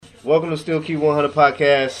Welcome to Still Keep 100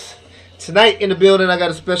 Podcast. Tonight in the building, I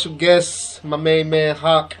got a special guest, my main man,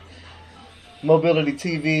 Hawk, Moebility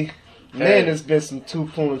TV. Man, it's been some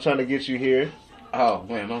tooth-pulling trying to get you here. Oh,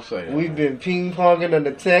 man, don't say that. We've been ping-ponging on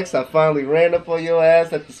the text. I finally ran up on your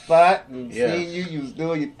ass at the spot and seen you. You was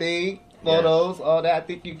doing your thing, photos, all that. I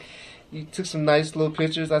think you took some nice little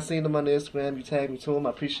pictures. I seen them on the Instagram. You tagged me to them.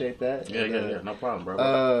 I appreciate that. Yeah. No problem,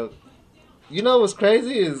 bro. You know what's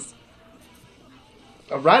crazy is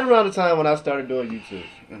right around the time when I started doing YouTube,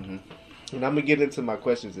 and I'm going to get into my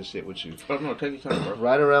questions and shit with you. Oh, no, take your time, bro.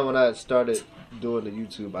 Right around when I started doing the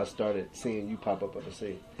YouTube, I started seeing you pop up on the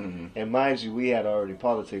scene. And mind you, we had already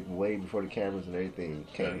politics way before the cameras and everything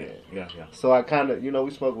came in. Yeah. So I kind of,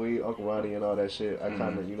 we smoked weed, Uncle Ronnie and all that shit. I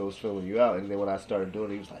kind of, was filling you out. And then when I started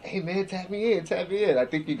doing it, he was like, hey, man, tap me in. I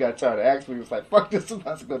think you got tired of asking me. He was like, fuck this, I'm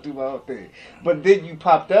about to go do my own thing. But then you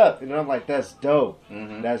popped up, and I'm like, that's dope.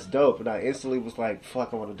 That's dope. And I instantly was like,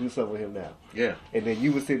 fuck, I want to do something with him now. Yeah. And then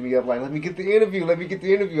you was hitting me up like, let me get the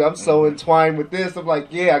interview. I'm so entwined with this. I'm like,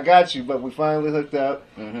 yeah, I got you. But we finally hooked up.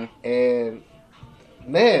 And,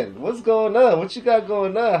 man, what's going on? What you got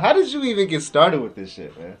going on? How did you even get started with this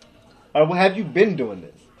shit, man? Or have you been doing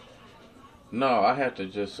this? No, I had to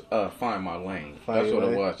just find my lane. That's what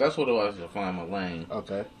it was. That's what it was, to find my lane.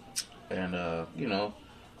 Okay. And,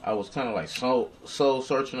 I was kind of like soul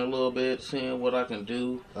searching a little bit, seeing what I can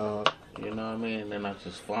do. You know what I mean? And then I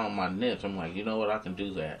just found my niche. I'm like, you know what, I can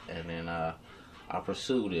do that. And then I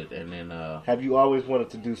pursued it. And then have you always wanted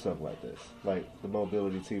to do something like this, like the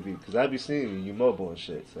Moebility TV? Because I be seeing you mobile and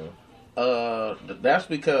shit. So that's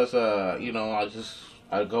because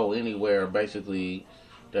I go anywhere basically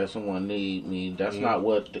that someone need me. That's not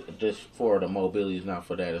what this for. The mobility is not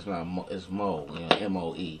for that. It's not. It's Mo,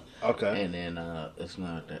 MOE. Okay. And then it's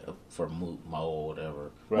not that for Mo or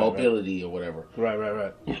whatever. Right, mobility or whatever.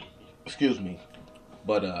 Right. Excuse me.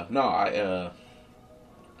 But no, I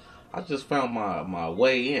just found my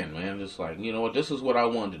way in, man. Just like, you know what, this is what I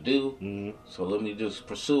wanted to do. So let me just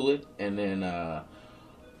pursue it. And then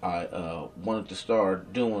I wanted to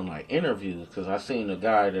start doing like interviews because I seen a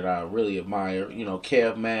guy that I really admire,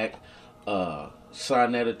 Kev Mack,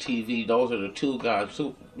 Sonetta TV. Those are the two guys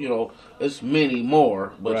who, it's many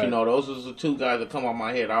more, but those are the two guys that come on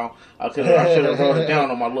my head. I should have wrote it down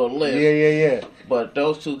on my little list. Yeah. But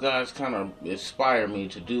those two guys kind of inspire me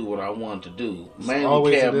to do what I want to do. Mainly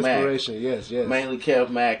always Kev an Mack. inspiration. Yes. Mainly Kev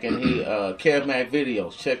Mack, and he Kev Mack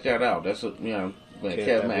videos. Check that out. That's Kev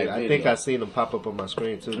Mack videos. I think I seen them pop up on my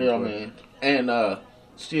screen too. You know what I mean? And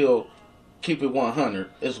still keep it 100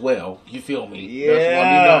 as well. You feel me? Yeah.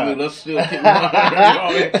 That's why, let's still keep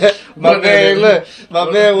it 100. My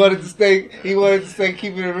man wanted to stay. He wanted to stay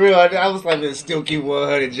keeping it real. I was like, man, still keep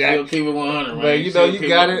 100, Jack. Still keep it 100, man. But you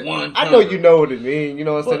got it. 100. I know you know what it means. You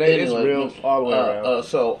know what I'm saying? Anyway, it's real all the way around.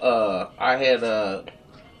 So I had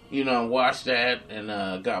watched that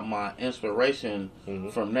and got my inspiration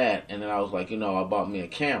from that, and then I was like, I bought me a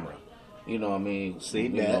camera. You know what I mean? See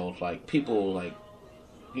that? Like people like,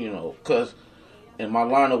 because in my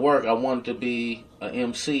line of work, I wanted to be an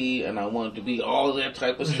MC and I wanted to be all that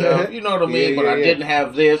type of stuff. You know what I mean? But I didn't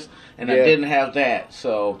have this and I didn't have that,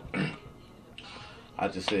 so I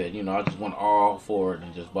just said, I just went all for it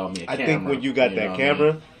and just bought me a camera. I think when you got that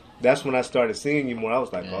camera, that's when I started seeing you more. I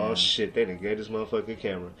was like, oh shit, they done gave this motherfucking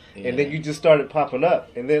camera. Yeah. And then you just started popping up.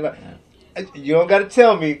 And then, you don't got to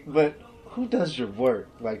tell me, but who does your work?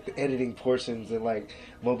 Like the editing portions and like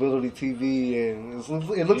Moebility TV, and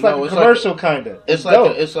it looks like a commercial kind of. It's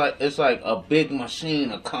like a big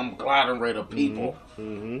machine, a conglomerate of people.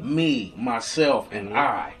 Me, myself, and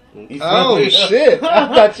I. Oh shit! I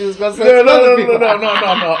thought you was gonna say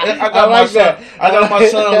no. I got my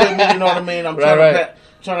son with me. You know what I mean? I'm trying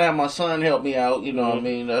to have my son help me out. You know what I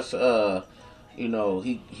mean? That's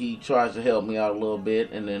he tries to help me out a little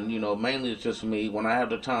bit, and then mainly it's just me. When I have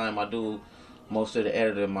the time, I do most of the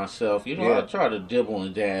editing myself. I try to dibble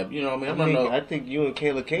and dab. You know what I mean? I think you and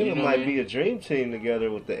Kayla might be a dream team together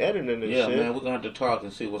with the editing and shit. Yeah, man, we're gonna have to talk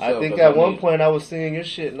and see what's up. I think at one point I was seeing your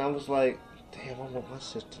shit and I was like, damn, I want my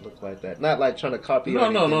shit to look like that. Not like trying to copy. No.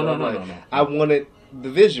 I wanted the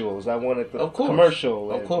visuals. I wanted the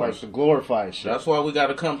commercial. Of course. Like the glorified shit. That's why we got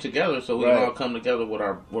to come together, so we can all come together with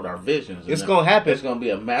our visions. It's gonna happen. It's gonna be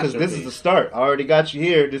a masterpiece. Because this is the start. I already got you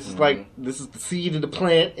here. This is this is the seed of the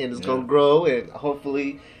plant, and it's gonna grow, and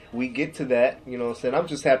hopefully we get to that. You know what I'm saying? I'm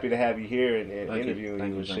just happy to have you here and interviewing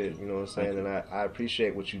you and shit. You know what I'm saying? And I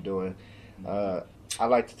appreciate what you're doing. I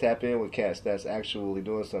like to tap in with cats that's actually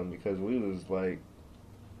doing something, because we was like,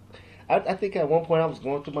 I think at one point I was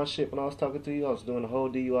going through my shit when I was talking to you. I was doing the whole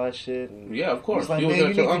DUI shit. And yeah, of course. Like, you man, you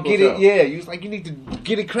need to get it. Yeah, you was like, you need to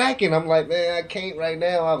get it cracking. I'm like, man, I can't right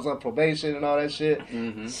now. I was on probation and all that shit.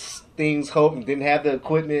 Mm-hmm. Things hoping didn't have the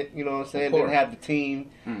equipment. You know what I'm saying? Didn't have the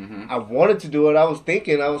team. Mm-hmm. I wanted to do it. I was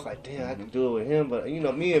thinking. I was like, damn, I could do it with him. But you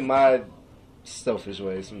know, me and my selfish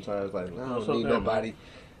way sometimes, like, I don't need nobody.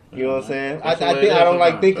 You know what I'm saying? I don't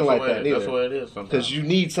like thinking like that either. That's what it is sometimes. Because you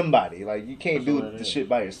need somebody. Like, you can't do the shit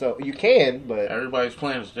by yourself. You can, but... Everybody's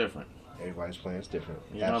plan is different. Everybody's plan is different.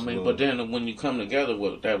 You know what I mean? But then when you come together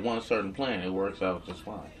with that one certain plan, it works out just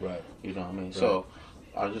fine. Right. You know what I mean? Right. So,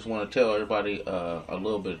 I just want to tell everybody a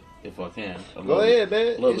little bit, if I can. Go ahead,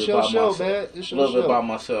 man. It's your show, man. It's your show. A little bit about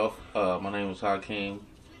myself. My name is Hakeem.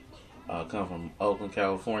 I come from Oakland,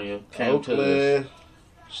 California. Came to this...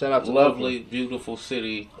 Shout out to lovely, Oakland. Beautiful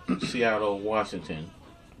city, Seattle, Washington.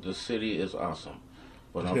 The city is awesome.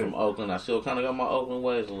 But I'm from Oakland. I still kind of got my Oakland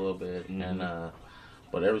ways a little bit. Mm-hmm. And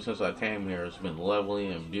but ever since I came here, it's been lovely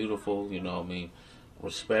and beautiful. You know what I mean?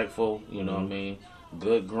 Respectful. You know what I mean?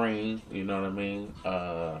 Good green. You know what I mean?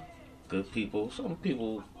 Good people. Some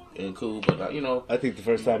people ain't cool, but you know. I think the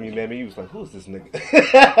first time you met me, you was like, "Who's this nigga?"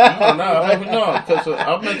 no, because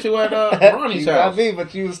I met you at Ronnie's house. I mean,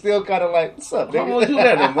 but you was still kind of like, "What's up, nigga?" I'm gonna do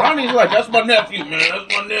that. And Ronnie's like, "That's my nephew, man.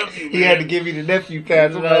 That's my nephew." Man. He had to give me the nephew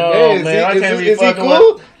pass. I'm no, like, man, is he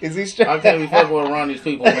cool? Is he straight? I can't be fucking with Ronnie's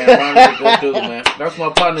people, man. Ronnie's a good dude, man. That's my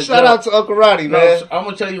partner. Shout out to Uncle Ronnie, man. I'm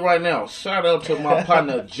gonna tell you right now. Shout out to my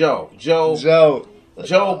partner Joe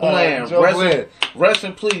Bland. Rest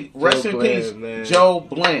in peace, man. Joe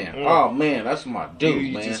Bland. Oh man, that's my dude,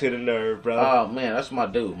 you man. You just hit a nerve, bro. Oh man, that's my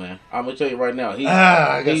dude, man. I'm gonna tell you right now.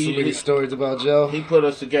 I got so many stories about Joe. He put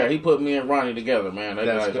us together. He put me and Ronnie together, man. That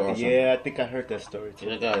guy's awesome. Yeah, I think I heard that story too.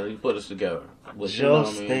 He put us together. Joe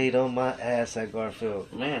stayed on my ass at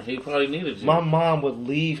Garfield. Man, he probably needed you. My mom would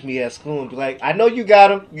leave me at school and be like, "I know you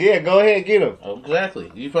got him. Yeah, go ahead, get him."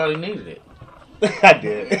 Exactly. You probably needed it. I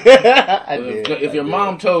did. If your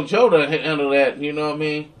mom told Joe to handle that, you know what I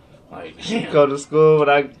mean? Like, damn. Go to school when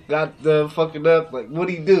I got done fucking up. Like, what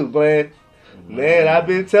do you do, man? Man, I've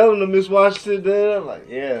been telling him Miss Washington. I'm like,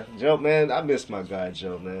 yeah, Joe, man, I miss my guy,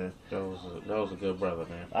 Joe, man. That was a good brother,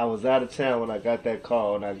 man. I was out of town when I got that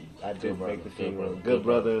call, and I didn't make the funeral. Good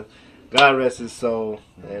brother. God rest his soul.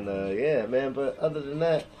 And, yeah, man, but other than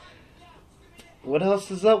that, what else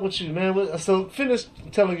is up with you, man? So finish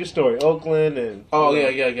telling your story, Oakland and... Oh,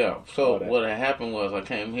 yeah. So what had happened was I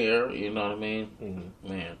came here, you know what I mean? Mm-hmm.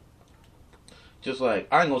 Man. Just like,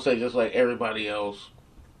 I ain't gonna say just like everybody else,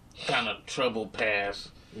 kind of troubled past,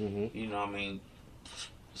 you know what I mean?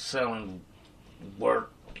 Selling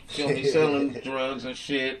work, selling drugs and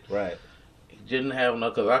shit. Right. Didn't have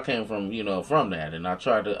enough, because I came from, from that, and I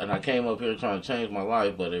came up here trying to change my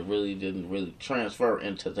life, but it really didn't really transfer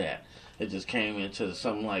into that. It just came into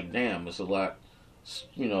something like, damn, it's a lot,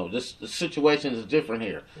 the situation is different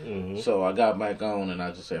here. Mm-hmm. So I got back on and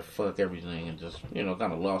I just said, fuck everything, and just, kind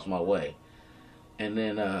of lost my way. And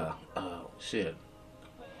then,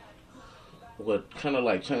 what kind of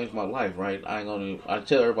like changed my life, right? I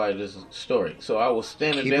tell everybody this story. So I was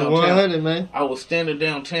standing downtown. 100, man. I was standing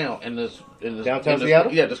downtown in this downtown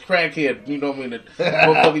Seattle? Yeah, this crackhead, you know what I mean, that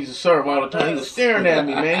motherfucker used to serve all the time. He was staring at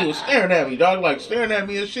me, man. He was staring at me, dog, like staring at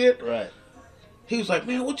me and shit. Right. He was like,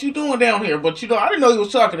 man, what you doing down here? But I didn't know he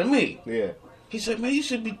was talking to me. Yeah. He said, man, you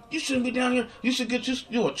shouldn't be down here. You should get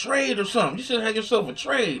you a trade or something. You should have yourself a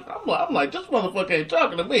trade. I'm like, this motherfucker ain't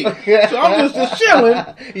talking to me. So I'm just chilling.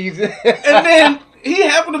 And then he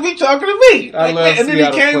happened to be talking to me. And then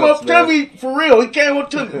he came up to me, for real. He came up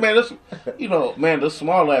to me, man. This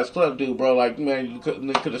small ass club dude, bro. Like, man, you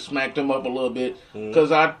could have smacked him up a little bit.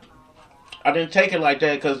 Because I didn't take it like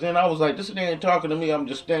that, because then I was like, this nigga ain't talking to me. I'm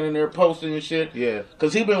just standing there posting and shit. Yeah.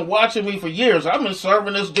 Because he been watching me for years. I've been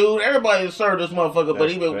serving this dude. Everybody has served this motherfucker, but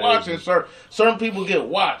he been watching. Certain people get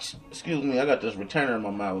watched. Excuse me, I got this retainer in my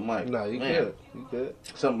mouth, Mike. No, you good. You good.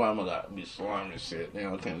 Somebody got to be slime and shit.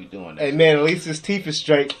 Man, I can't be doing that. Hey, man, at least his teeth is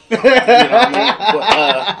straight. You know what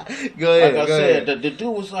I mean? But, go ahead, like I said, the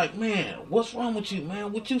dude was like, man, what's wrong with you,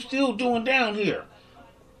 man? What you still doing down here?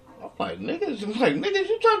 I'm like, niggas,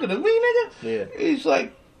 you talking to me, nigga? Yeah. He's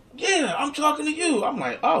like, yeah, I'm talking to you. I'm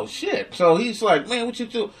like, oh, shit. So he's like, man, what you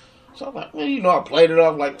do? So I'm like, man, I played it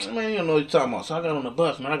off like, man, you don't know what you're talking about. So I got on the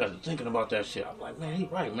bus, man, I got to thinking about that shit. I'm like, man, he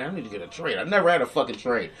right, man, I need to get a trade. I never had a fucking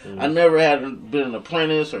trade. I never had been an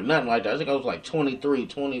apprentice or nothing like that. I think I was like 23,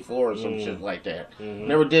 24 or some shit like that.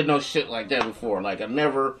 Never did no shit like that before. Like, I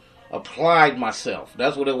never applied myself.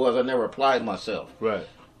 That's what it was. I never applied myself. Right.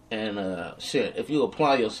 And if you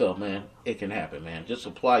apply yourself, man, it can happen, man. Just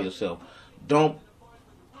apply yourself. Don't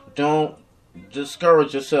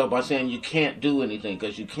discourage yourself by saying you can't do anything,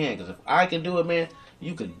 because you can. Because if I can do it, man,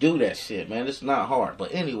 you can do that shit, man. It's not hard.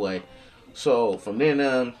 But anyway, so from then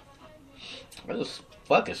I just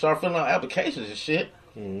fucking start filling out applications and shit.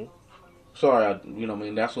 Mm-hmm. Sorry, you know what I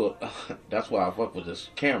mean? That's why I fuck with this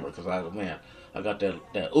camera, because I got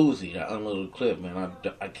that Uzi, that unloaded clip, man.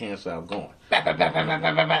 I can't stop going.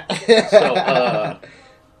 So,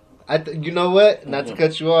 you know what? Not to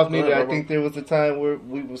cut you off, neither. I think there was a time where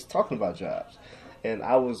we was talking about jobs, and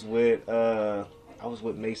I was with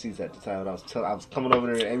Macy's at the time. And I was coming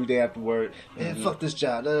over there every day after work. Man, fuck this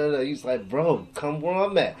job. He's like, bro, come where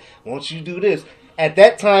I'm at. Won't you do this? At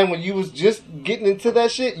that time, when you was just getting into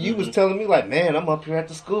that shit, you was telling me like, man, I'm up here at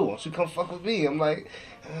the school. Won't you come fuck with me? I'm like,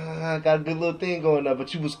 I got a good little thing going on.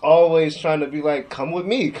 But you was always trying to be like, come with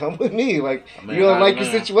me. Like, man, you don't like your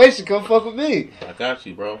situation, come fuck with me. I got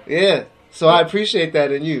you, bro. Yeah. So I appreciate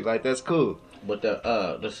that in you. Like, that's cool. But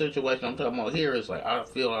the situation I'm talking about here is like, I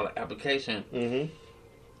fill out an application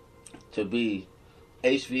to be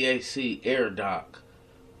HVAC air doc.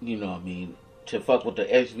 You know what I mean? To fuck with the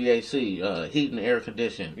HVAC, heat and air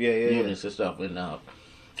condition units and stuff. And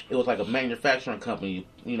it was like a manufacturing company,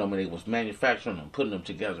 you know what I mean? It was manufacturing them, putting them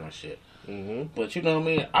together and shit. But you know what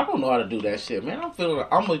I mean? I don't know how to do that shit, man. I'm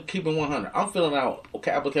going to keep it 100. I'm filling out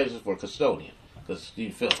applications for custodian. Because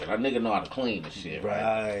you feel it. A nigga know how to clean and shit,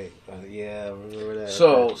 right? Yeah, I remember that.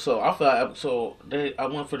 So I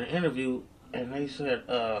went for the interview, and they said,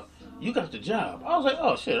 you got the job. I was like,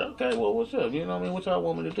 oh shit, okay, well, what's up? You know what I mean? What y'all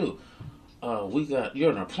want me to do? You're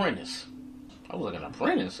an apprentice. I was like, an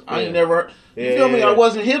apprentice? I ain't never, you feel me? I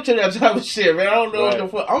wasn't hip to that type of shit, man. I don't know what the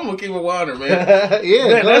fuck. I'm gonna keep it 100, man.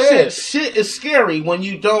 Man, that shit is scary when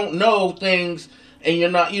you don't know things and you're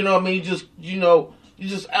not, you know what I mean? You're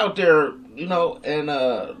just out there, you know, and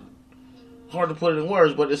hard to put it in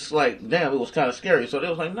words, but it's like, damn, it was kind of scary. So they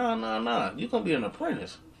was like, nah, you're gonna be an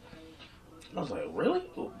apprentice. I was like, really?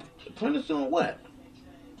 Apprentice doing what?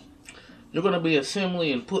 You're gonna be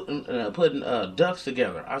assembling and putting ducts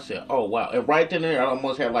together. I said, "Oh wow!" And right then and there, I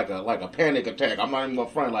almost had like a panic attack. I'm not even gonna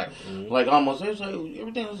front, like almost. It was like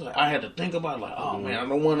everything was like I had to think about it, like, oh man, I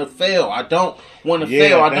don't want to fail. I don't want to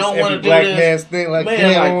fail. I don't want to do black this. Man's thing,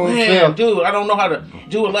 man, dude, I don't know how to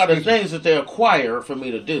do a lot of things that they acquire for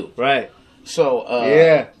me to do. Right. So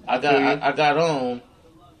I got on,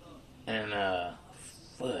 and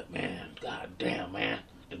fuck, man, god damn, man.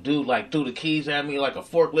 The dude threw the keys at me like a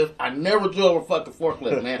forklift. I never drove a fucking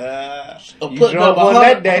forklift, man. You drove one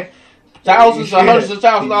that day. Hundreds of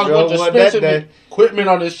thousands of dollars worth of expensive equipment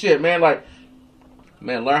on this shit, man. Like,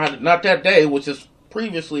 man, learn how to, not that day, which is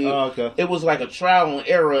previously, it was like a trial and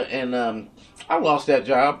error, and I lost that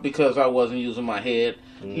job because I wasn't using my head.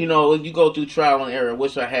 You know, you go through trial and error.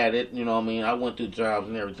 Wish I had it, you know what I mean? I went through jobs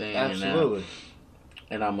and everything. Absolutely.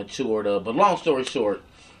 And I matured. But long story short,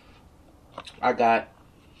 I got,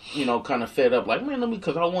 you know, kind of fed up. Like, man,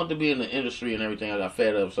 because I wanted to be in the industry and everything. I got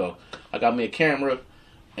fed up. So I got me a camera.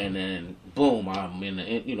 And then, boom, I'm in the,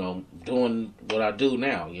 you know, doing what I do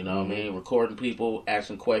now, you know what I mean? Recording people,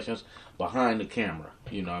 asking questions behind the camera,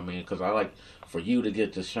 you know what I mean? Because I like for you to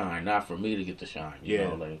get to shine, not for me to get to shine, you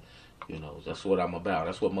know? Like, you know, that's what I'm about.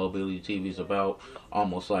 That's what Moebility TV is about.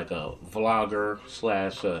 Almost like a vlogger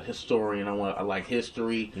 / historian. I like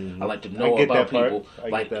history. I like to know about people.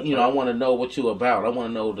 Like, you know, I want to know what you about. I want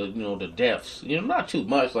to know the depths. You know, not too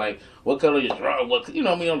much. Like, what color you draw? What, you know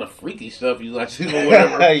what I mean, on the freaky stuff you like to do,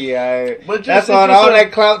 whatever. But that's all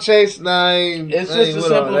that clout chase.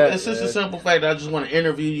 It's just a simple fact that I just want to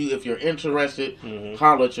interview you. If you're interested,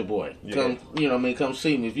 holler at your boy. Come, you know what I mean, come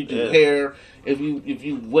see me. If you do hair, if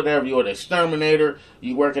you whatever, you're the exterminator,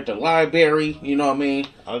 you work at the library, you know what I mean?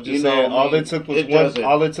 I'm just saying, all it took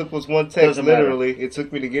was one text, literally. It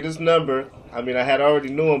took me to get his number. I mean, I had already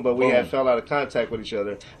knew him, but we had fell out of contact with each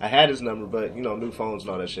other. I had his number, but, you know, new phones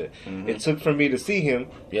and all that shit. It took for me to see him,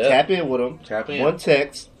 tap in with him, one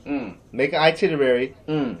text, make an itinerary,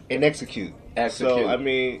 and execute. So, I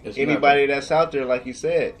mean, anybody that's out there, like you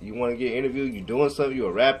said, you want to get interviewed, you doing something, you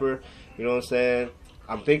a rapper, you know what I'm saying?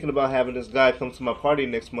 I'm thinking about having this guy come to my party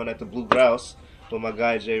next month at the Blue Grouse with my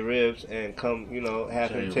guy Jay Ribs and come, you know,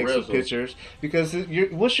 have him take some pictures. Because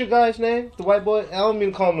what's your guy's name? The white boy? I don't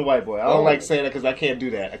mean to call him the white boy. I don't like saying that because I can't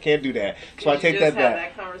do that. So I take that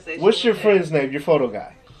back. What's your friend's name? Your photo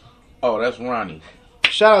guy? Oh, that's Ronnie.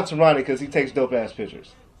 Shout out to Ronnie because he takes dope ass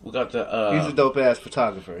pictures. We got the. He's a dope ass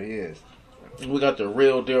photographer. He is. We got the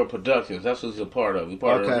Real Deal Productions. That's who's a part of. We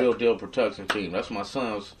part of the Real Deal production team. That's my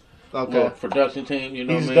son's Okay. Production team. You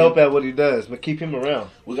know, he's what I mean? dope at what he does, but keep him around.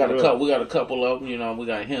 We got a couple of them. You know, we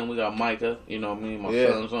got him. We got Micah. You know, what I mean, my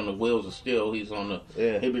son's on the Wheels of Steel. He's on the.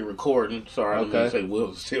 Yeah. He'll be recording. Sorry, I didn't say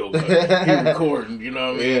Wheels of Steel, but he's recording. You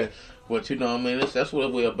know what I mean? Yeah. But you know what I mean? That's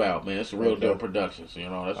what we're about, man. It's real deal productions. You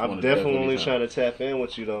know, I'm definitely trying to tap in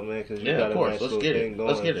with you though, man, because you got a nice little thing going.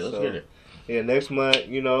 Let's get it. Yeah, next month,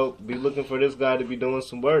 you know, be looking for this guy to be doing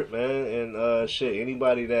some work, man. And shit,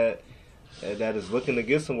 anybody that is looking to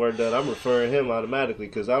get some work done, I'm referring him automatically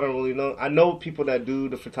because I don't really know. I know people that do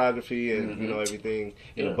the photography and you know everything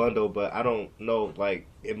in a bundle, but I don't know like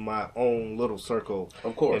in my own little circle.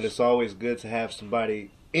 Of course, and it's always good to have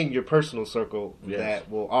somebody in your personal circle that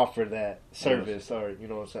will offer that service or, you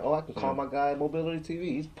know what I'm saying, oh, I can call my guy at Moebility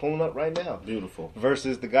TV. He's pulling up right now. Beautiful.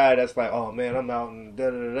 Versus the guy that's like, oh, man, I'm out and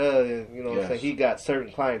da-da-da-da. You know what I'm saying? He got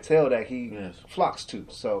certain clientele that he flocks to.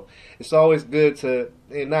 So it's always good to,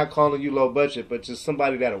 and not calling you low budget, but just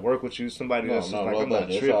somebody that'll work with you, somebody that's just like, I'm not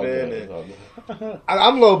tripping. And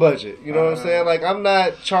I'm low budget. You know what I'm saying? Like, I'm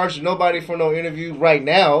not charging nobody for no interview right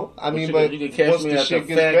now. I mean, but you can catch me at the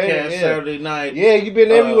Fat Cat Saturday night. Yeah, you've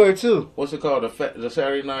been everywhere too. What's it called? The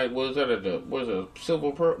Saturday night. What is that? What is it?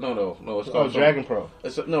 Silver Pro? No. It's called Dragon Pro.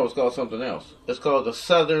 It's called something else. It's called the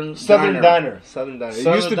Southern Diner. It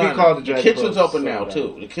used to be called the Dragon Pro. The kitchen's open now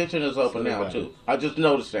too. The kitchen is open now too. I just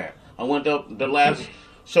noticed that. I went up the last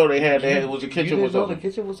show they had. It was the kitchen was open. The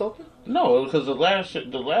kitchen was open? No, because the last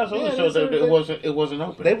other show it wasn't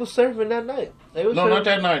open. They were serving that night. Not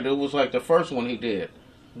that night. It was like the first one he did.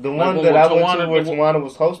 The one that I went to where Tawana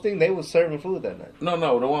was hosting, they was serving food that night. No,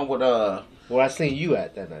 the one with where I seen you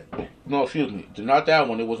at that night. No, excuse me, not that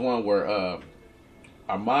one. It was one where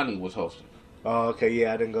Armani was hosting. Oh, okay,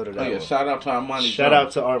 yeah, I didn't go to that. Oh, yeah, one. Shout out to Armani. Shout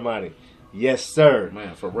out to Armani. Yes, sir.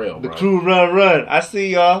 Man, for real, the crew run. I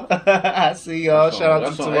see y'all. I see y'all. Shout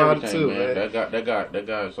out to Tawana too, man. That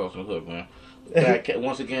guy is awesome hook, man.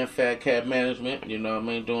 Once again, Fat Cat Management, you know what I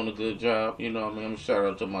mean, doing a good job, you know what I mean. Shout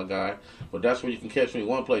out to my guy. But that's where you can catch me.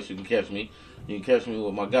 One place you can catch me. You can catch me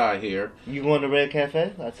with my guy here. You going to Red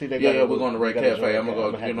Cafe? I see that. Yeah, we're going to Red Cafe. I'm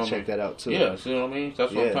gonna go. You know, check that out too. Yeah, see what I mean?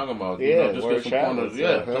 That's what I'm talking about. Yeah, you know, just get some travelers. pointers.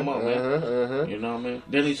 Yeah, come on, man. You know what I mean?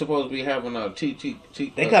 Then he's supposed to be having a They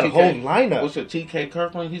got a whole lineup. What's it? TK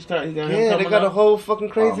Kirkland. He got him coming they got a whole fucking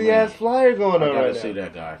crazy ass flyer going on right now. I gotta see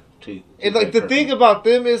that guy. And like the thing about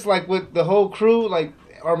them is like with the whole crew, like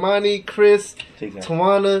Armani, Chris,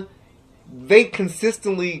 Tawana, they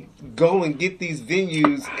consistently go and get these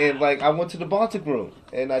venues. And like I went to the Baltic Room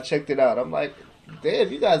and I checked it out. I'm like,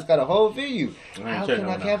 damn, you guys got a whole venue. How can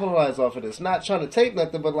I capitalize off of this? Not trying to take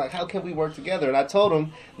nothing, but like, how can we work together? And I told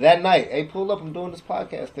him that night, hey, pull up, I'm doing this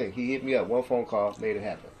podcast thing. He hit me up, one phone call, made it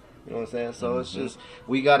happen. You know what I'm saying? So it's just,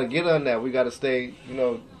 we got to get on that. We got to stay, you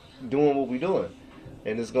know, doing what we doing.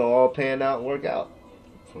 And it's going to all pan out and work out.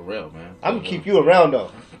 For real, man. I'm going to keep you around, though.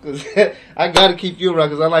 Because I got to keep you around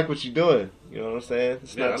because I like what you're doing. You know what I'm saying?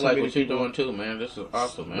 It's I like what you're doing, too, man. This is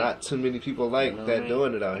awesome, man. Not too many people like that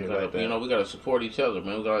doing it out here like that. You know, we got to support each other,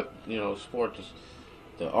 man. We got to, you know, support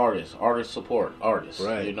the artists. Artists support artists.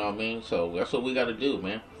 Right. You know what I mean? So that's what we got to do,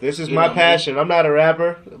 man. This is my passion. I'm not a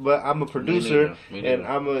rapper, but I'm a producer. Me neither. And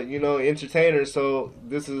I'm a, you know, entertainer. So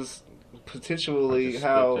this is potentially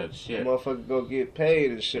how a motherfucker go get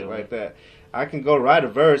paid and shit like that. I can go write a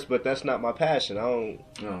verse, but that's not my passion. I'm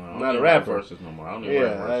not a rapper. Verses no more. I don't even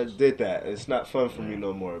write verses. I did that. It's not fun for me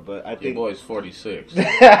no more. But I think your boy's 46. He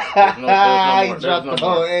dropped the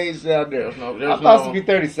whole age down there. I'm supposed to be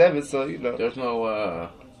 37, so you know. There's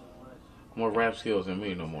no more rap skills than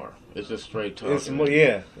me no more. It's just straight talk. It's more,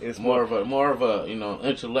 it's more of a you know,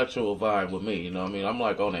 intellectual vibe with me. You know what I mean? I'm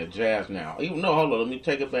like on that jazz now. Even no, hold on, let me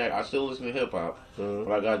take it back. I still listen to hip hop,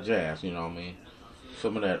 but I got jazz. You know what I mean?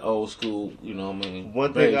 Some of that old school, you know what I mean?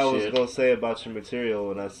 One thing I was going to say about your material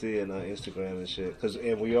when I see it on Instagram and shit,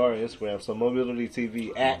 and we are on Instagram, so Moebility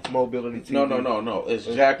TV, at Moebility TV. No. It's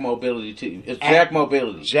Jack Moebility TV. It's Jack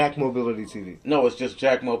Moebility. Jack Moebility TV. No, it's just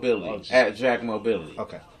Jack Moebility. At Jack Moebility.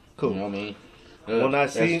 Okay, cool. You know what I mean? When I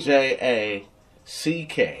see... It's JACK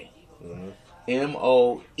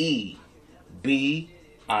MOEBILITY.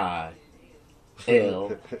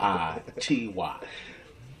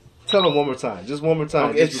 Tell them one more time. Just one more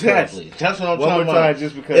time. Okay, exactly. Because. That's what I'm talking about. One more time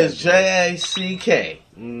just because. It's JACK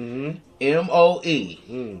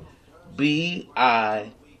MOEBILITY.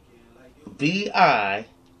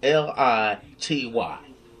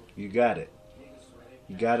 You got it.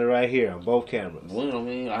 You got it right here on both cameras. Well, I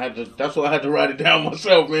mean, that's why I had to write it down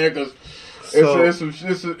myself, man, because it's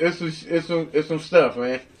some stuff,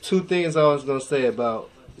 man. Two things I was gonna say about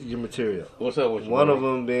your material. What's up with you? One of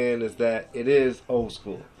them being is that it is old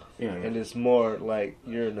school. Yeah. And it's more like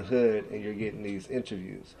you're in the hood and you're getting these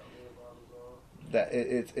interviews. that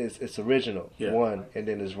it's original, one, and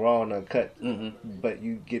then it's raw and uncut. But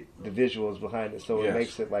you get the visuals behind it, so it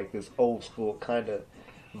makes it like this old school kind of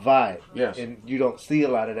vibe. Yes. And you don't see a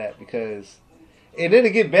lot of that because. And then it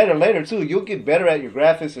get better later too. You'll get better at your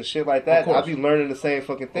graphics and shit like that. I'll be learning the same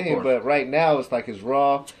fucking thing, but right now it's like it's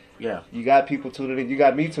raw. Yeah. You got people tuning in. You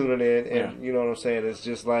got me tuning in, and you know what I'm saying. It's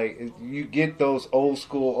just like you get those old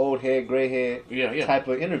school, old head, gray head type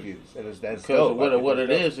of interviews, and that's dope. What it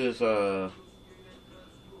is there's a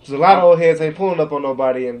lot of old heads ain't pulling up on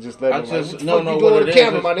nobody and just letting them like, what the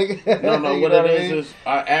camera, my nigga. What it is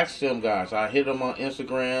I asked them guys. I hit them on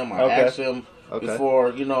Instagram. I asked them. Before,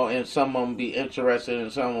 and some of them be interested and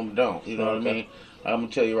some of them don't. You know what I mean? I'm going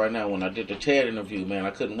to tell you right now, when I did the TED interview, man,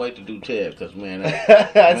 I couldn't wait to do TED because, man.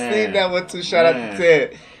 I seen that one too. Shout out to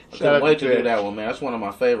TED. I couldn't wait to do that one, man. That's one of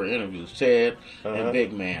my favorite interviews, TED and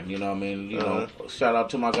Big Man. You know what I mean? Shout out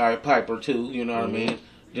to my guy Piper, too. You know what I mean?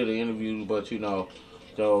 Did an interview, but,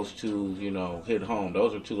 those two, hit home.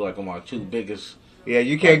 Those are two, like, my two biggest. Yeah,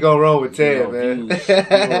 you can't go wrong with Ted, man.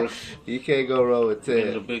 You can't go wrong with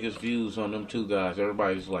Ted. The biggest views on them two guys.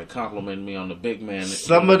 Everybody's like complimenting me on the Big Man.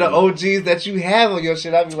 Some of the OGs that you have on your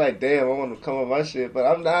shit, I be like, damn, I want to come on my shit, but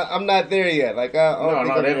I'm not there yet. Like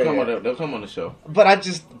they'll come on the show. But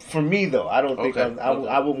for me though, I don't think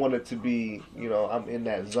I would want it to be, I'm in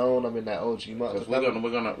that zone. I'm in that OG mode. We're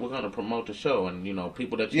gonna promote the show, and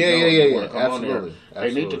people that you want to come on there,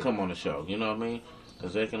 they need to come on the show. You know what I mean?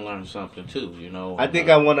 Because they can learn something too, I think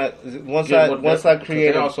I want to once I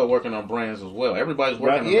create. They're also working on brands as well. Everybody's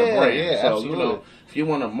working on their brand. Yeah, so absolutely. If you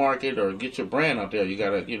want to market or get your brand out there, you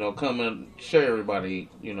gotta come and share everybody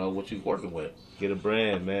what you're working with. Get a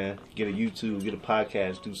brand, man. Get a YouTube. Get a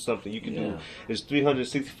podcast. Do something you can do. It's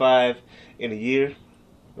 365 in a year,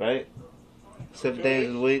 right? 7 days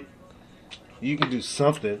a week. You can do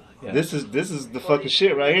something. Yeah. This is the fucking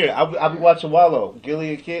shit right here. I'll be watching Wallow.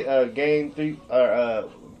 Gilly Kid game $1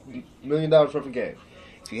 million worth of game.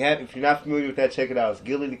 If you're not familiar with that, check it out. It's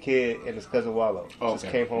Gilly the Kid and his cousin Wallow. Just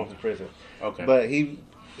came home from prison. Okay. But he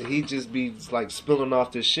just be like spilling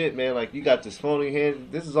off this shit, man. Like you got this phone in your hand.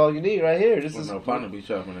 This is all you need right here. This is no fun to be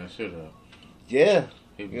chopping that shit up. Yeah.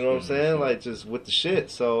 You know what I'm saying? Like just with the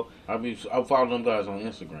shit. So I follow them guys on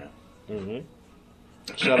Instagram.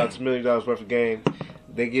 Shout out to $1 million worth of game.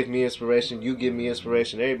 They give me inspiration. You give me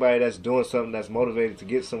inspiration. Everybody that's doing something that's motivated to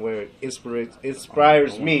get somewhere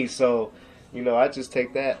inspires me. So, I just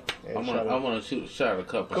take that. I want to shout a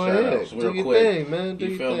couple Go shout ahead. outs real do your quick. Thing, man.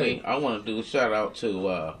 You feel me? I want to do a shout out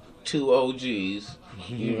to two OGs.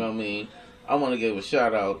 You know what I mean? I want to give a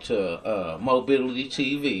shout out to Moebility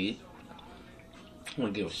TV. I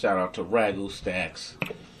want to give a shout out to Ragu Stacks.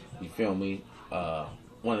 You feel me?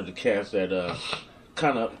 One of the cats that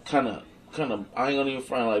kind of. I ain't gonna even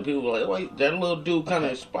front like people were like, wait, that little dude kind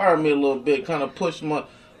of inspired me a little bit, kind of pushed my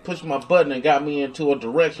button and got me into a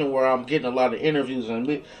direction where I'm getting a lot of interviews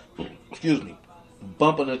and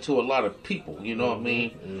bumping into a lot of people. You know what I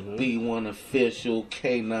mean? B1 Official,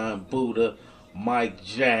 K9 Buddha, Mike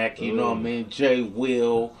Jack. You know what I mean? Jay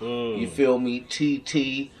Will. You feel me?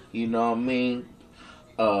 TT. You know what I mean?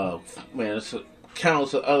 Man, it's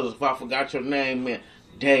countless of others. If I forgot your name, man.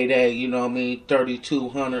 Day, you know what I mean?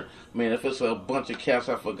 3200. Man, if it's a bunch of cats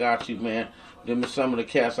I forgot you, man. Them are some of the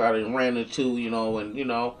cats I done ran into, and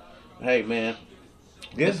hey man.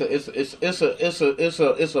 Yeah. It's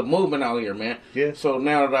a movement out here, man. Yeah. So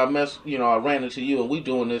now that I ran into you and we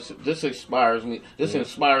doing this inspires me. This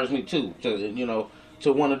inspires me too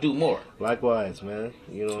to want to do more. Likewise, man.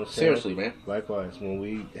 You know what I'm saying? Seriously, man. Likewise. When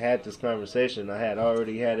we had this conversation, I had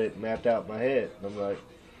already had it mapped out in my head. I'm like,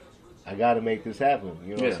 I got to make this happen.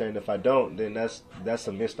 You know what I'm saying? If I don't, then that's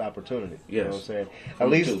a missed opportunity. Yes. You know what I'm saying? At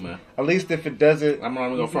least if it doesn't. I'm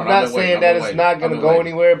not saying that it's not going to go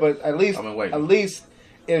anywhere, but at least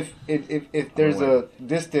if there's a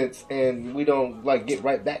distance and we don't like get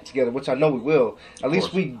right back together, which I know we will. At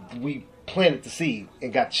least we planted the seed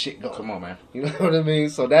and got the shit going. Come on, man. You know what I mean?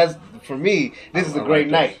 So that's, for me, this is a great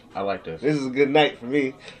night. I like this. This is a good night for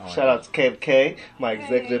me. Shout out to Caleb K, my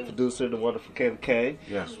executive producer, the wonderful Caleb K.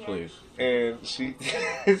 Yes, please. And she's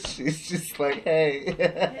just like,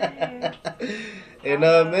 hey. And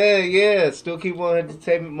man, still keep on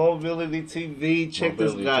entertainment, Moebility TV. Check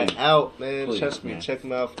this guy out, man. Please, trust me, check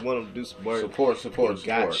him out if you want him to do some work. Support.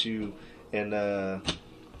 Got you. And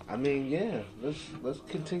let's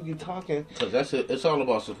continue talking. Cause that's it. It's all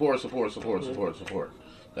about support. That's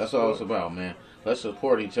all it's about, man. Let's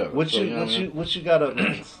support each other. What you got up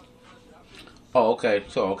next? Oh, okay.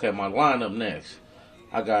 So my lineup next.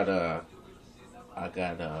 I got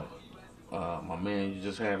my man you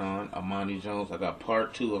just had on, Amani Jones. I got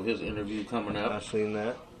part 2 of his interview coming up. I seen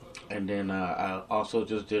that. And then I also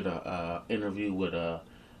just did a interview with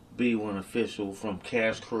B1 official from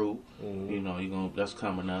Cash Crew. Mm-hmm. You know, that's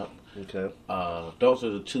coming up. Okay. Those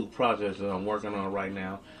are the 2 projects that I'm working on right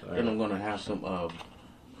now. All and right. I'm gonna have some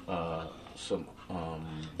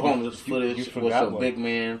bonus footage with some one. big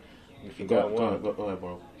man. You forgot one. Go ahead,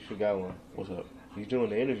 bro. You forgot one. What's up? You're doing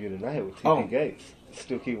the interview tonight with TP Oh. Gates.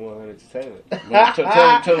 Still keep 100 Entertainment.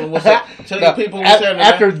 Tell them what's up. Tell your people what's happening.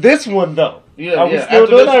 After this one, though. Yeah, Are we yeah. still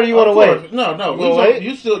After doing this, it, or you want to wait? No.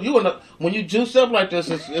 You wanna when you juice up like this,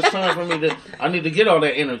 it's time for me to. I need to get all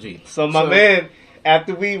that energy. So my man,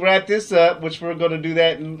 after we wrap this up, which we're gonna do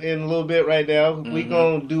that in a little bit right now, we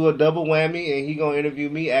gonna do a double whammy, and he gonna interview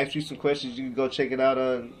me, ask you some questions. You can go check it out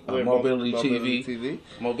on Moebility TV.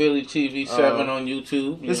 Moebility TV 7 on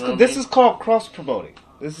YouTube. This is called cross promoting.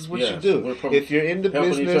 This is what you do. If you're in the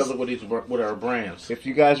helping business, each other with our brands. if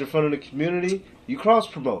you guys are in front of the community, you cross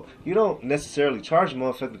promote. You don't necessarily charge a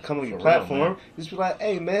motherfucker to come on your platform. Just be like,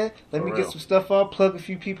 hey man, let me get some stuff up, plug a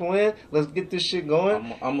few people in, let's get this shit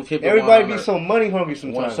going. I'm gonna keep it Everybody 100. be so money hungry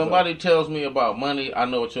sometimes. When somebody tells me about money, I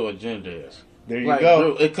know what your agenda is. There you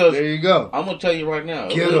go. There you go. I'm gonna tell you right now.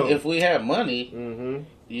 If we had money,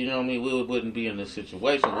 you know what I mean, we wouldn't be in this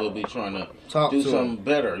situation. We'll be trying to do something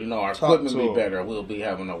better. You know, our equipment will be better. We'll be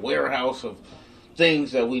having a warehouse of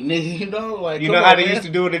things that we need. You know, like how they used to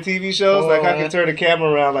do it in TV shows. Like I can turn the camera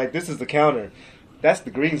around. Like this is the counter. That's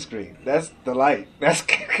the green screen. That's the light. That's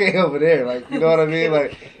over there. Like, you know what I mean?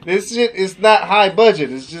 Like, this shit is not high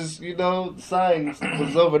budget. It's just, the sign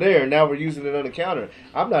was over there, and now we're using it on the counter.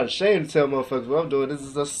 I'm not ashamed to tell motherfuckers what I'm doing. This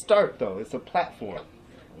is a start, though. It's a platform.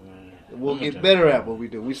 We'll get better at what we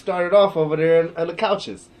do. We started off over there on the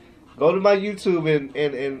couches. Go to my YouTube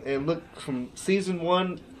and look from season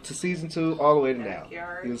 1 to season 2 all the way to now.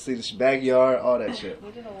 You'll see the backyard, all that shit.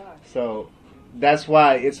 We did a lot. So that's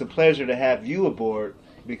why it's a pleasure to have you aboard,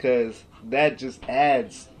 because that just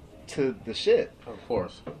adds to the shit. Of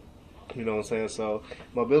course. You know what I'm saying? So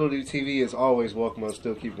Moebility TV is always welcome on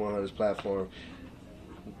Still Keep 100's platform.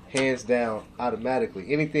 Hands down,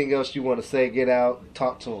 automatically. Anything else you want to say, get out,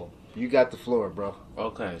 talk to him. You got the floor, bro.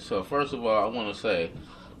 Okay, so first of all, I want to say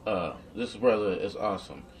this brother is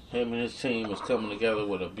awesome. Him and his team is coming together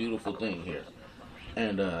with a beautiful thing here.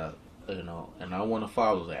 And and I want to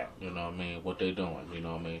follow that, you know what I mean, what they're doing, you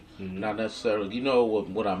know what I mean. Not necessarily, you know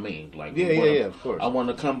what I mean, like yeah, of course. I want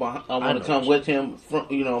to come with him,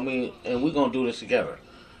 you know what I mean, and we're gonna do this together.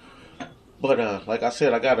 But like I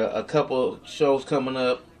said, I got a couple shows coming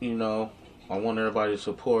up, you know. I want everybody to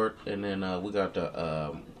support, and then we got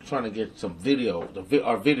the trying to get some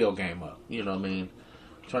our video game up, you know what I mean.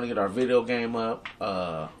 Trying to get our video game up.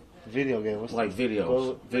 Video game? What's like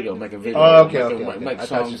videos. Making videos. Oh, okay. Make I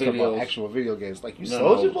some thought you were talking videos. about actual video games. Like, you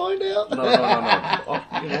Soldier Boy now? No. Oh,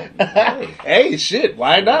 you know, hey, shit,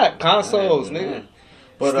 why not? Consoles, nigga.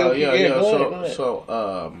 But, go ahead. So,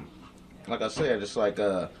 like I said, it's like,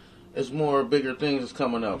 it's more bigger things that's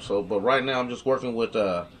coming up. So, but right now I'm just working with,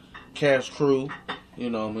 Cash Crew,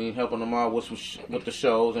 you know what I mean, helping them out with with the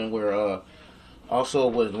shows, and we're, also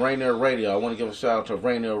with Rainier Radio. I want to give a shout out to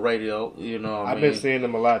Rainier Radio. You know what I mean? I've been seeing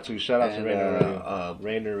them a lot too. Shout out to Rainier Radio.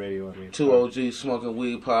 Rainier Radio. 2 OG Smoking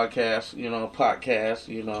Weed podcast. You know, podcast.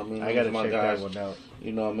 You know what I mean? I gotta check that one out.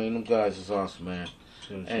 You know what I mean? Them guys is awesome, man.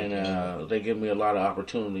 And they give me a lot of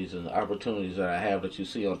opportunities, and the opportunities that I have that you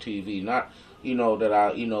see on TV. Not,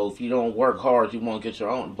 that if you don't work hard, you won't get your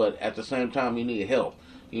own. But at the same time, you need help.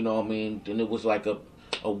 You know what I mean? And it was like a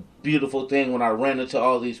beautiful thing when I ran into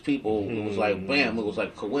all these people. It was like, bam, it was like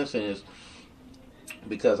a coincidence,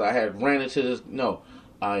 because I had ran into this,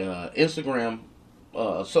 Instagram,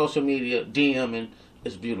 social media, DMing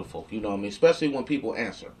is beautiful, you know what I mean, especially when people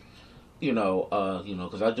answer,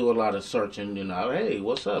 because I do a lot of searching, hey,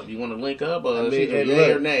 what's up, you want to link up, it's either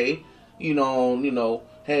yay or nay,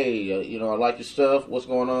 hey, I like your stuff, what's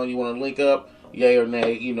going on, you want to link up, yay or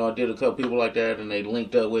nay, I did a couple people like that, and they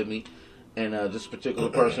linked up with me. And this particular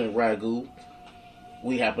person, Ragu,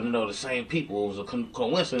 we happen to know the same people. It was a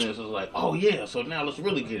coincidence. It was like, oh yeah, so now let's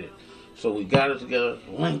really get it. So we got it together,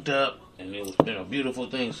 linked up, and it's been a beautiful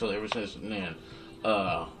thing. So ever since then,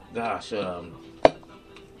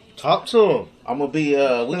 talk to him. I'm gonna be.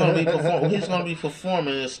 We're gonna be performing. He's gonna be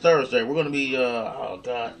performing this Thursday. We're gonna be. Oh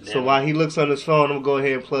God. So while he looks on his phone, I'm gonna go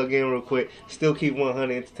ahead and plug in real quick. Still Keep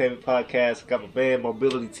 100 Entertainment Podcast. Got my band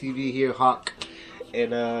Moebility TV here, Hawk,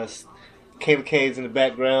 and Kayla K's in the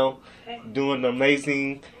background, doing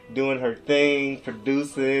amazing, doing her thing,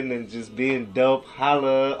 producing, and just being dope.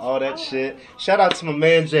 Holla, all that shit. Shout out to my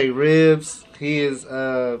man Jay Ribs. He is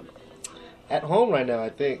at home right now, I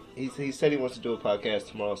think. He said he wants to do a podcast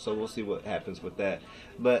tomorrow, so we'll see what happens with that.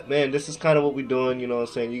 But, man, this is kind of what we're doing, you know what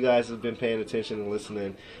I'm saying? You guys have been paying attention and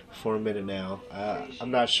listening for a minute now.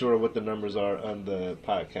 I'm not sure what the numbers are on the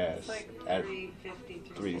podcast. It's like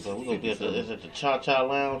 353. So we're going to be at is it the Cha-Cha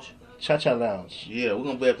Lounge? Cha-Cha Lounge. Yeah, we're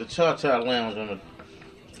going to be at the Cha-Cha Lounge on the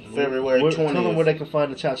February 20th. Tell them where they can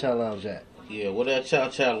find the Cha-Cha Lounge at. Yeah, where that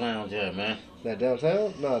Cha-Cha Lounge at, man? That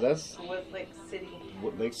downtown? No, that's... What Lake City?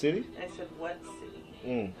 What, Lake City? I said what city?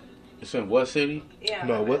 Mm. It's in what city? Yeah.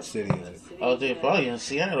 No, what city is it? Oh, they're probably in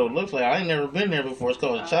Seattle. It looks like I ain't never been there before. It's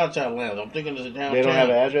called the Cha-Cha Lounge. I'm thinking it's downtown. They don't have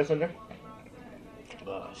an address in there?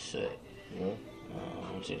 Oh, shit. Yeah.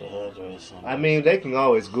 I don't see the address. I mean, they can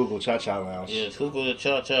always Google Cha-Cha Lounge. Yeah, Google the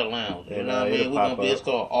Cha-Cha Lounge. You And, know what I mean? We're going to be, it's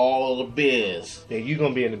called All the Biz. Yeah, you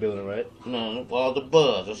going to be in the building, right? No, all the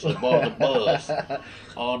buzz. I said all the buzz.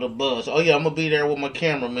 All the buzz. Oh, yeah, I'm going to be there with my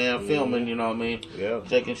camera, man, filming, you know what I mean? Yeah.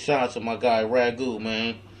 Taking shots of my guy, Ragu,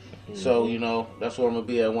 man. So, you know, that's where I'm going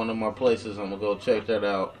to be at one of my places. I'm going to go check that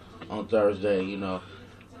out on Thursday, you know.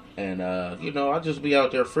 And, you know, I'll just be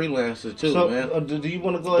out there freelancing, too, So, man. do you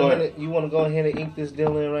want to go ahead and ink this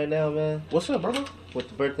deal in right now, man? What's up, brother? With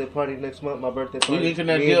the birthday party next month, my birthday We party. inking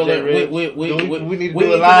that Me deal and J in. Ribs. We need to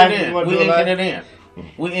do it live. We inking it in.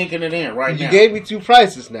 We inking it in right now. You gave me 2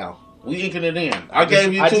 prices now. We inking it in. I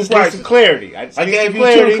gave you 2 prices. prices. Need some clarity. I gave you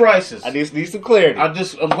 2 prices. I just need some clarity. I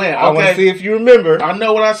just man. Okay. I want to see if you remember. I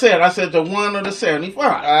know what I said. I said the 1 or the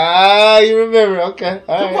 75. Ah, you remember? Okay.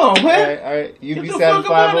 All Come right. on, man. All right. You Get be the fuck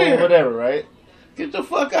satisfied up outta or here. whatever, right? Get the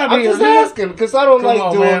fuck out of I'm here. just man. asking because I don't Come like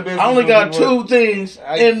on, doing man. business. I only got 2 things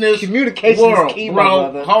in this communication world, is key, bro. my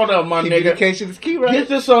brother. Hold up, my nigga. Communication is key, right? Get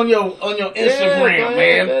this on your Instagram, go ahead,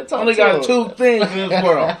 man. man. Talk Only to got him. 2 things in this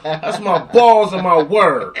world. That's my balls and my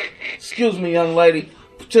word. Excuse me, young lady.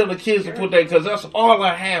 Tell the kids to put that, because that's all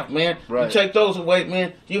I have, man. Right. You take those away,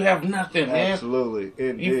 man, you have nothing, man. Absolutely.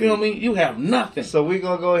 Indeed. You feel me? You have nothing. So we're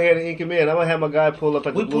going to go ahead and ink him in. I'm going to have my guy pull up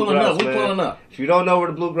at the Blue Grouse, man. We pulling up. If you don't know where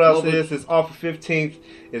the Blue Grouse is, it's off of 15th.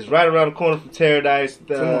 It's right around the corner from Paradise.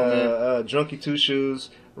 Drunky Two Shoes.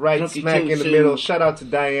 Right Drunky smack Two in the Shoes. middle. Shout out to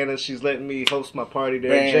Diana. She's letting me host my party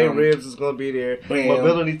there. Bam. J Ribs is going to be there. Bam.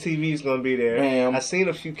 Moebility TV is going to be there. Bam. I seen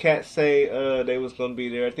a few cats say they was going to be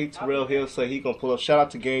there. I think Terrell Hill said he going to pull up. Shout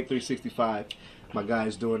out to Game 365. My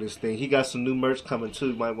guy's doing this thing. He got some new merch coming too.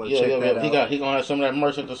 You might want to check that out. He gonna have some of that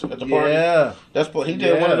merch at the party. Yeah. He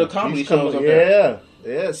did one of the comedy He's shows up there.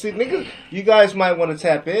 Yeah. See, niggas, you guys might want to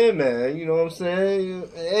tap in, man. You know what I'm saying?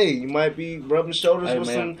 Hey, you might be rubbing shoulders with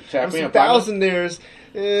man, some in, thousandaires.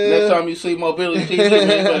 Next time you see Moebility TV, man, you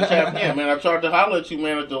better tap in, man. I tried to holler at you,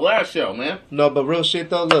 man, at the last show, man. No, but real shit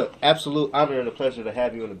though. Look, absolute honor and a pleasure to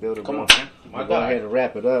have you in the building. Come bro. on, man. We'll go ahead and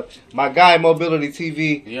wrap it up. My guy, Moebility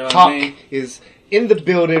TV, You know what Hawk, I mean? is in the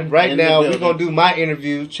building right In the now. We're building. gonna do my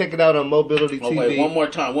interview. Check it out on Moebility Oh, TV. wait, one more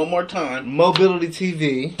time. Moebility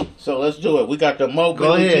TV. So let's do it. We got the Go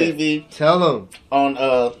Moebility ahead. TV Tell them on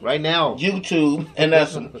right now. YouTube, and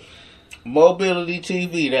that's Moebility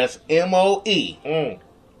TV. That's MOEBILITY.T.V7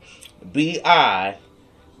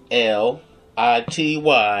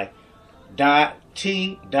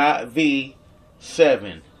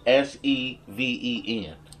 SEVEN.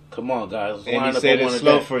 Come on, guys. Let's And line he up said on it one of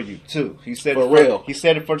slow that. for you too. He said For it real. He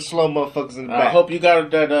said it for the slow motherfuckers in the I back. hope you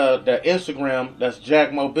got that Instagram. That's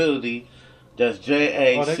Jack Mobility. That's Oh,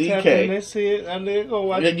 they tap in, they JACK. see it, and they gonna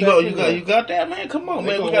watch Yeah, it. you got that, man. Come on, They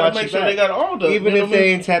man. We gonna gotta watch make it sure back. they got all the. Even you know if what I they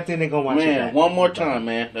mean? ain't tapped in, they gonna watch it Man, back. one more time,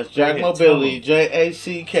 man. That's Jack ahead, Mobility. tell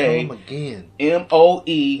JACK. them again.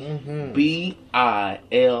 MOEBILITY.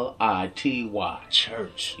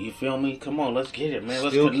 Church. You feel me? Come on, let's get it, man.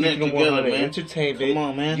 Let's Still connect keeping them together, 100 man. entertainment. Come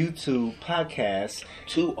on, man. YouTube, podcast,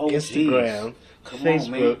 2 OGs. Instagram, Come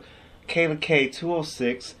Facebook, on, Kayla K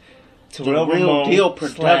 206, The Terrell Real Ramon Deal /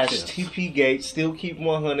 Productions. TP Gate. Still keep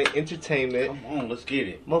 100 entertainment. Come on, let's get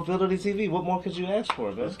it. Mobility TV. What more could you ask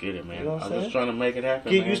for, man? Let's get it, man. You know what I'm I'm saying? just trying to make it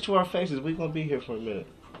happen, Get man. used to our faces. We're gonna be here for a minute.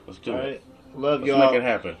 Let's do All it. right. Love Let's y'all. make it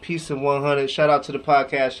happen. Peace and 100. Shout out to the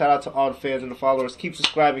podcast. Shout out to all the fans and the followers. Keep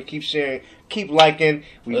subscribing. Keep sharing. Keep liking.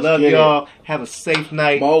 We Let's love get y'all. Have a safe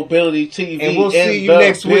night. Moebility TV And we'll see in you the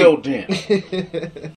next week. building.